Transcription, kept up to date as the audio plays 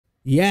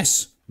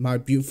Yes, my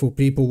beautiful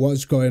people,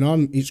 what's going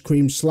on? It's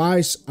Cream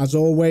Slice. As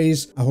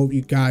always, I hope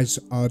you guys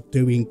are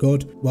doing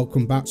good.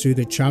 Welcome back to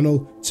the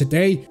channel.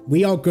 Today,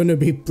 we are going to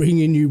be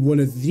bringing you one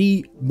of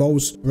the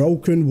most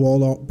broken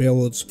Warlock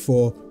builds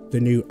for the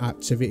new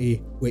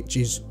activity, which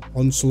is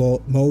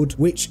Onslaught mode,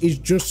 which is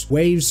just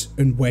waves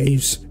and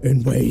waves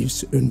and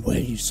waves and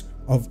waves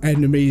of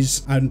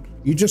enemies, and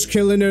you're just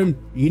killing them.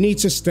 You need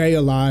to stay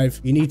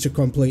alive. You need to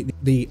complete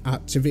the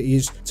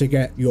activities to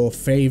get your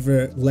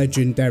favorite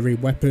legendary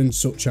weapons,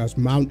 such as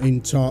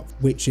mountaintop,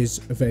 which is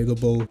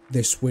available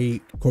this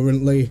week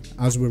currently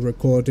as we're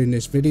recording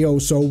this video.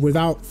 So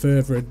without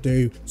further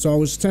ado, I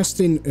was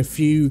testing a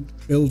few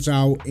builds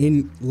out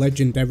in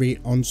legendary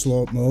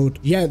onslaught mode.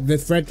 Yeah, the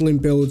threadling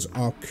builds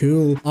are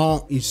cool,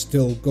 art is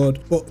still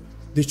good, but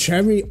the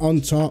cherry on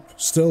top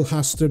still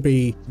has to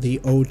be the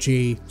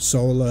OG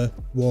Solar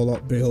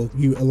Warlock build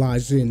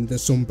utilizing the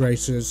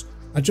Sunbracers.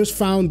 I just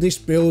found this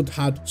build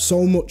had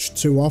so much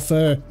to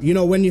offer. You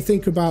know, when you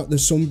think about the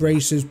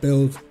Sunbracers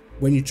build,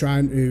 when you're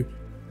trying to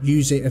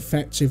use it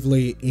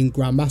effectively in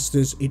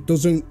Grandmasters, it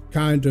doesn't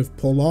kind of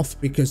pull off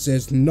because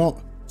there's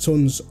not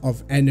tons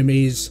of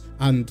enemies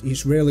and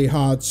it's really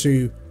hard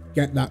to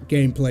get that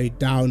gameplay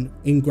down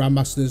in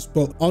Grandmasters.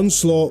 But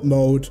Onslaught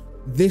mode,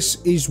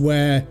 this is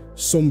where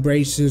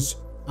Sunbracers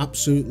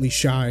absolutely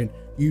shine.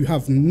 You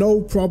have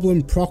no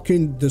problem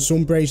proccing the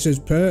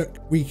Sunbracers perk.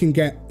 We can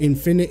get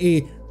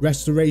infinity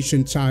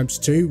restoration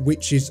 ×2,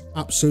 which is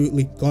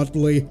absolutely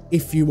godly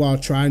if you are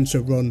trying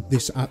to run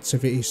this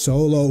activity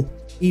solo.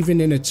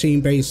 Even in a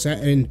team-based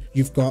setting,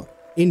 you've got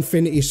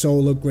infinity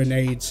solar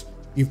grenades,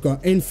 you've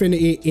got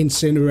infinity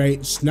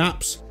incinerate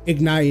snaps,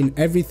 igniting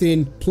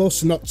everything,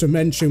 plus not to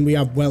mention we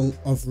have well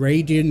of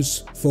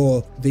radiance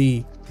for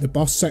the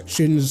boss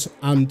sections,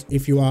 and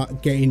if you are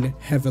getting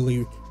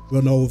heavily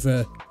run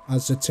over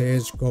as the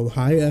tiers go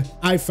higher.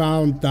 I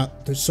found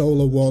that the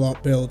Solar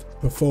Warlock build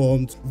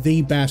performed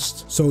the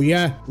best. So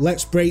yeah,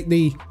 let's break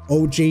the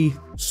OG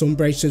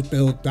Sunbracers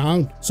build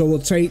down. So we'll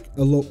take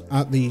a look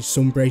at the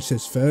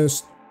Sunbracers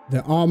first.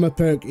 The armor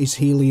perk is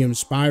helium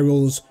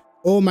spirals.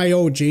 All my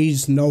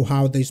OGs know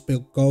how this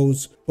build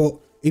goes, but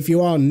if you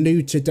are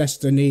new to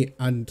Destiny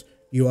and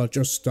you are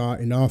just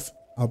starting off,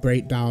 I'll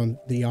break down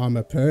the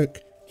armor perk.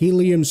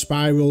 Helium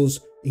spirals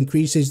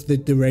increases the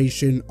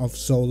duration of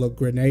solar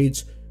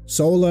grenades.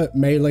 Solar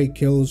melee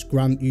kills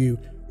grant you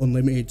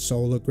unlimited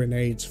solar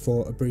grenades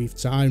for a brief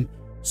time.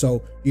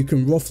 So you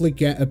can roughly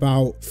get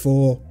about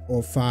 4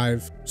 or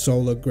 5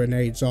 solar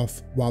grenades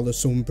off while the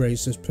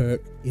Sunbracers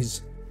perk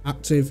is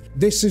active.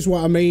 This is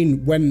what I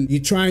mean when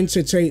you're trying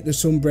to take the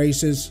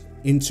Sunbracers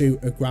into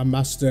a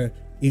Grandmaster.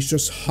 It's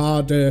just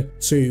harder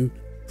to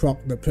proc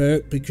the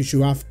perk because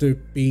you have to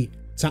be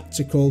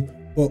tactical.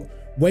 But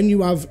when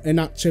you have an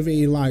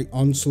activity like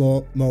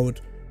Onslaught mode,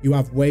 you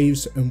have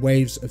waves and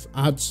waves of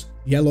ads,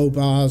 yellow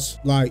bars.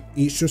 Like,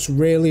 it's just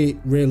really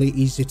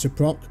easy to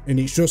proc, and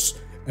it's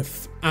just an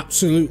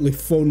absolutely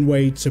fun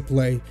way to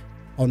play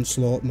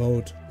Onslaught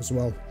mode as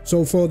well.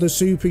 So for the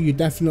super, you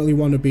definitely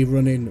want to be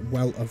running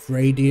Well of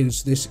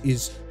Radiance. This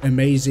is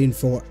amazing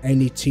for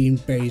any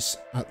team-based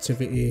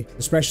activity,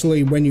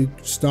 especially when you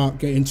start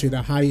getting to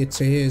the higher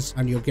tiers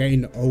and you're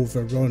getting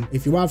overrun.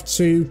 If you have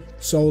 2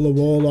 Solar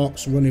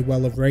Warlocks running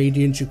Well of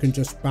Radiance, you can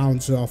just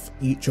bounce off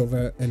each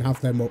other and have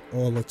them up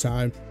all the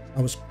time.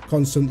 I was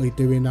constantly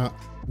doing that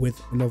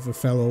with another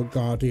fellow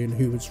Guardian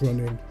who was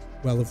running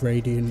Well of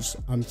Radiance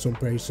and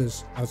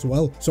Sunbracers as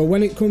well. So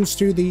when it comes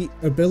to the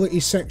ability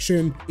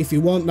section, if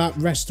you want that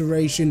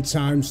restoration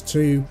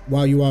 ×2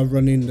 while you are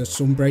running the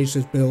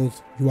Sunbracers build,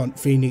 you want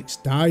Phoenix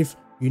Dive.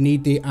 You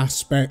need the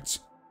aspect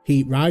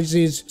Heat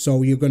Rises,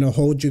 so you're going to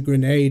hold your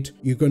grenade,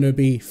 you're going to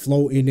be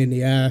floating in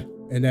the air,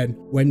 and then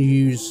when you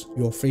use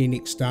your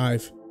Phoenix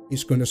Dive,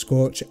 it's going to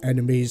scorch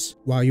enemies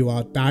while you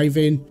are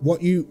diving.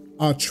 What you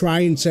are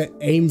trying to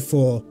aim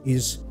for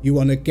is you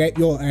want to get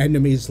your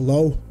enemies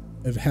low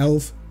of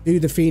health, do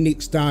the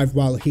Phoenix Dive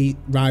while Heat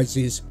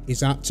Rises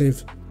is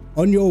active.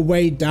 On your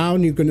way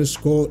down, you're going to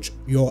scorch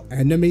your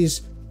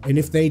enemies, and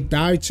if they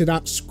die to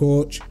that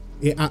scorch,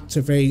 it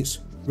activates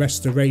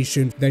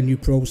restoration. Then you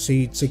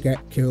proceed to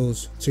get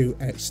kills to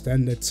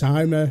extend the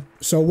timer.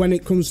 So when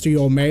it comes to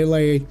your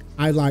melee,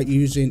 I like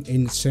using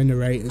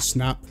Incinerator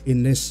Snap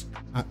in this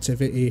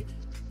activity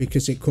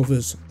because it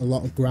covers a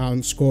lot of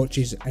ground,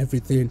 scorches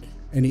everything,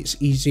 and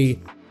it's easy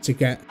to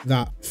get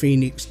that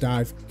Phoenix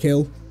Dive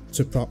kill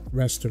to proc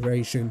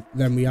restoration.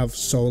 Then we have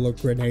solar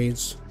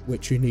grenades,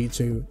 which you need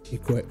to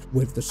equip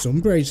with the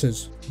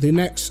Sunbracers. The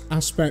next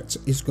aspect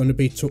is going to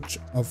be Touch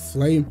of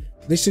Flame.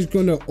 This is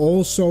going to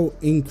also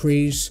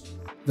increase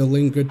the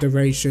linger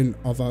duration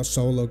of our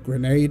solar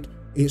grenade.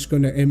 It's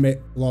going to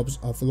emit blobs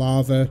of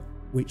lava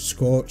which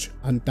scorch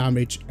and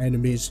damage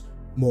enemies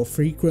more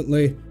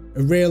frequently.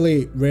 A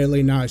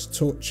really nice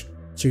touch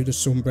to the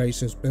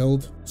Sunbracers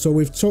build. So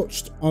we've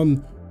touched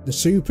on the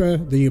super,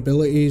 the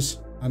abilities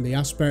and the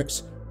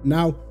aspects.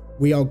 Now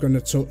we are going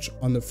to touch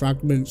on the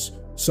fragments.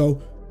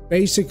 So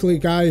basically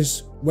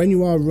guys, when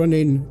you are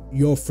running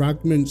your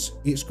fragments,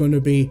 it's going to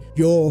be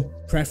your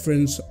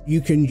preference. You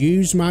can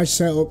use my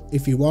setup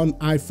if you want.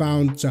 I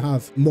found to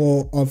have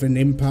more of an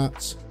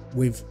impact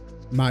with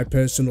my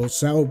personal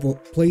setup,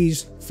 but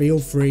please feel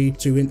free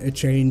to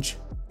interchange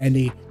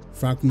any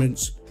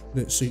fragments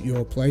that suit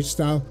your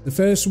playstyle. The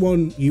first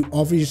one you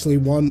obviously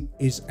want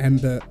is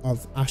Ember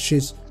of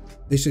Ashes.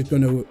 This is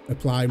going to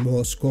apply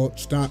more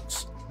scorch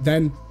stacks.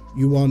 Then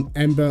you want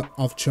Ember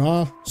of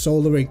Char.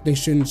 Solar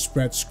Ignition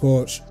spread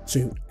scorch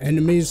to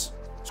enemies.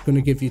 It's going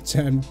to give you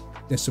 10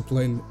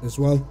 discipline as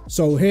well.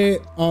 So here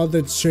are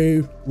the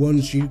two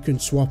ones you can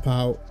swap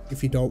out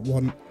if you don't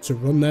want to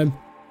run them.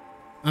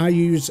 I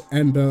use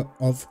Ember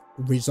of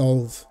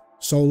Resolve.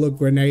 Solar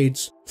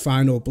grenades,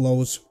 final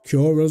blows,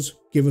 cure us,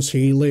 give us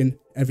healing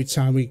every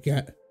time we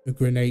get a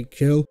grenade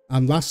kill.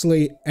 And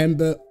lastly,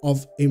 Ember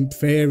of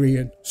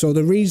Inferion. So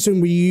the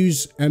reason we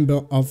use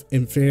Ember of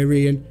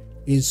Inferion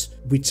is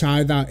we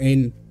tie that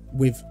in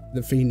with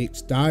the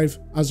Phoenix Dive.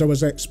 As I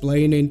was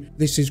explaining,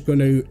 this is going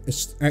to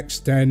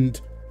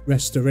extend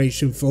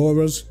restoration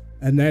for us,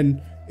 and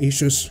then it's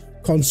just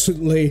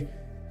constantly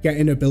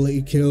getting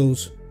ability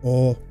kills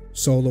or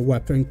solar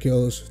weapon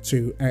kills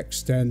to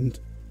extend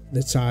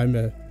the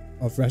timer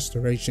of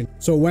restoration.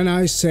 So when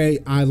I say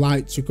I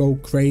like to go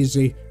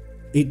crazy,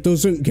 it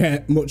doesn't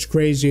get much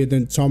crazier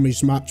than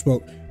Tommy's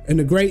matchbook. And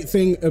the great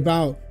thing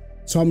about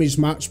Tommy's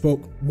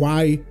matchbook,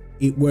 why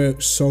it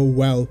works so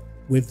well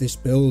with this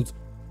build,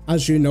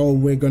 as you know,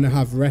 we're going to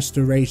have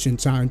restoration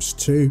times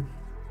 2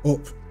 up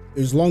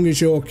as long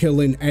as you're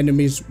killing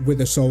enemies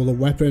with a solar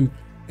weapon.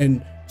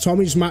 And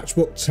Tommy's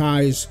matchbook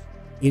ties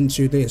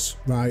into this,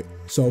 right?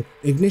 So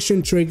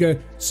ignition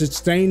trigger,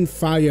 sustained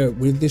fire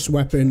with this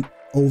weapon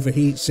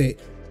overheats it,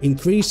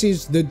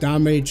 increases the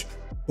damage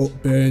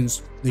but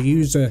burns the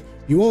user.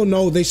 You all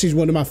know this is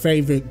one of my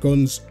favorite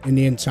guns in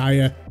the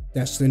entire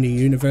Destiny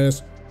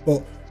universe,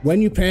 but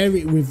when you pair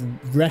it with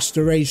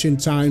restoration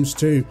times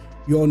 2,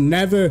 you're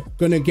never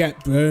gonna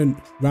get burnt,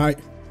 right?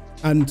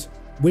 And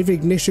with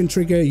ignition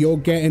trigger, you're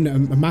getting a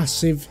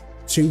massive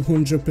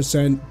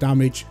 200%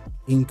 damage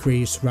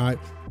increase, right?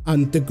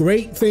 And the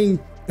great thing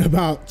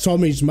about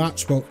Tommy's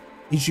matchbook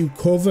is you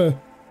cover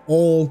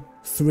all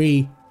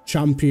 3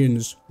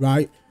 champions,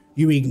 right?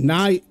 You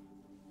ignite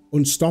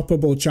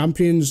unstoppable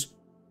champions.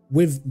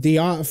 With the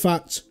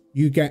artifact,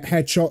 you get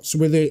headshots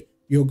with it.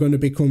 You're going to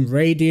become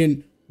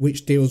radiant,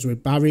 which deals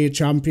with barrier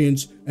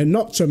champions, and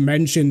not to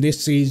mention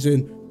this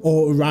season,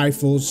 auto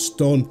rifles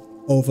stun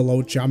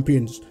overload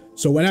champions.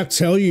 So when I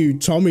tell you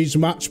Tommy's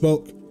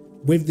matchbook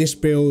with this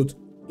build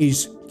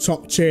is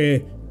top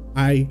tier,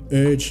 I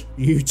urge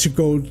you to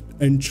go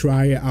and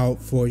try it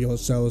out for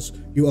yourselves.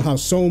 You will have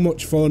so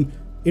much fun.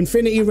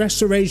 Infinity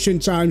restoration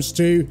times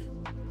 2,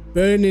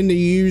 burning the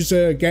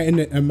user, getting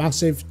a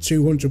massive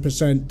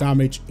 200%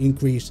 damage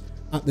increase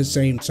at the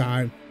same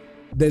time.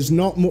 There's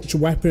not much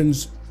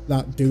weapons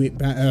that do it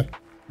better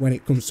when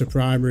it comes to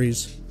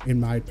primaries, in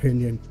my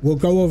opinion. We'll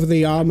go over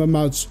the armor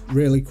mods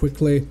really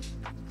quickly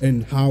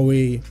and how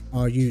we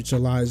are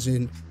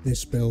utilizing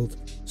this build.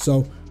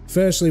 So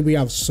firstly, we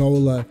have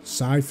Solar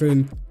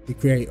Siphon. We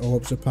create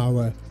orbs of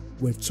power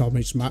with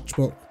Tommy's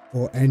matchbook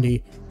or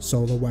any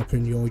solar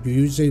weapon you're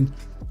using.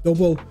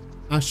 Double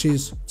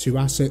ashes to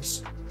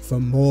assets for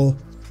more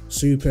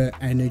super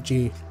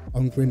energy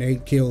on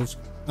grenade kills.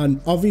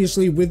 And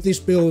obviously with this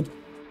build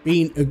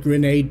being a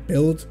grenade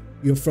build,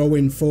 you're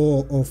throwing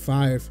 4 or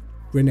 5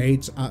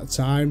 grenades at a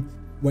time.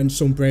 When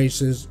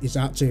Sunbracers is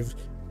active,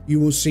 you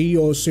will see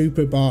your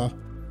super bar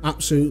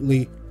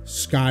absolutely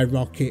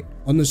skyrocket.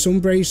 On the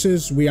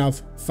Sunbracers, we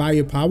have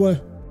firepower.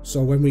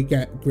 So when we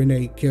get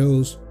grenade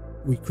kills,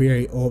 we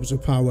create orbs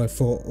of power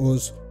for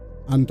us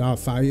and our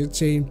fire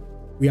team.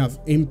 We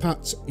have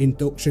impact,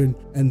 induction,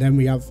 and then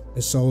we have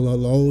a solar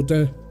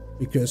loader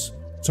because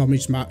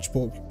Tommy's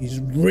matchbook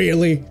is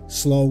really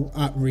slow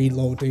at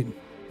reloading.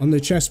 On the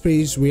chest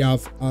piece, we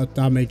have our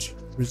damage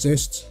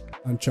resist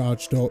and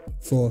charged up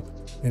for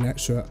an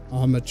extra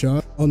armor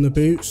charge. On the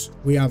boots,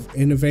 we have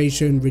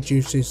innovation,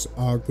 reduces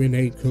our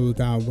grenade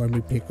cooldown when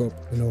we pick up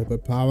an orb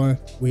of power.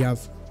 We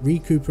have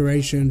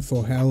recuperation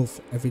for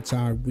health every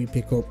time we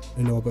pick up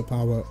an orb of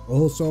power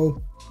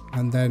also.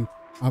 And then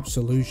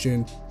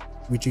absolution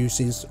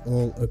reduces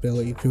all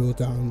ability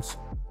cooldowns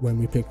when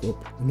we pick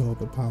up an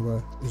orb of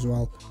power as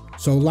well.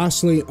 So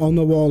lastly, on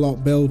the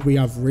Warlock build, we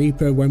have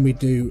Reaper. When we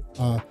do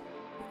our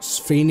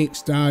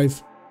Phoenix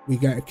Dive, we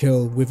get a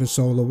kill with a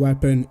solar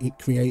weapon. It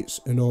creates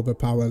an orb of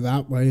power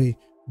that way.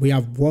 We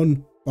have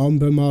one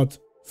bomber mod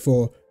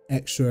for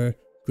extra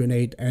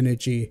grenade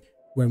energy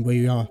when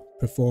we are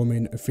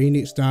performing a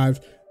Phoenix Dive.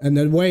 And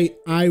the way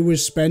I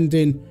was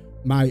spending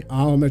my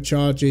armor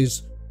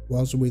charges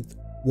was with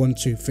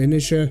 1-2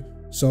 finisher.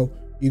 So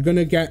you're going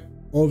to get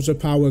orbs of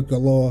power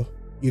galore.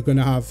 You're going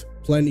to have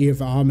plenty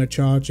of armor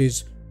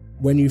charges.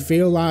 When you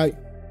feel like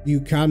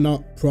you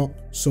cannot proc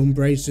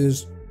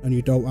Sunbracers and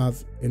you don't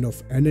have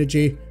enough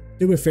energy,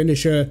 do a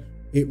finisher.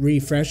 It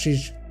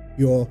refreshes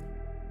your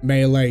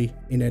melee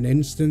in an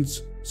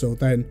instant, so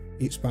then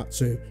it's back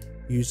to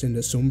using the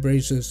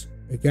Sunbracers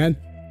again.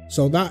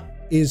 So that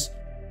is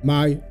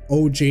my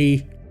OG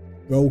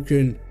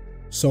broken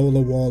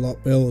Solar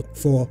Warlock build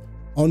for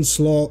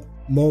Onslaught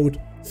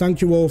mode.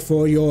 Thank you all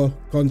for your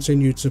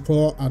continued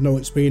support. I know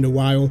it's been a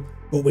while,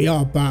 but we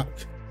are back.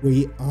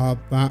 We are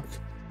back.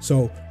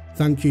 So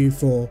thank you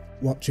for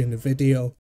watching the video.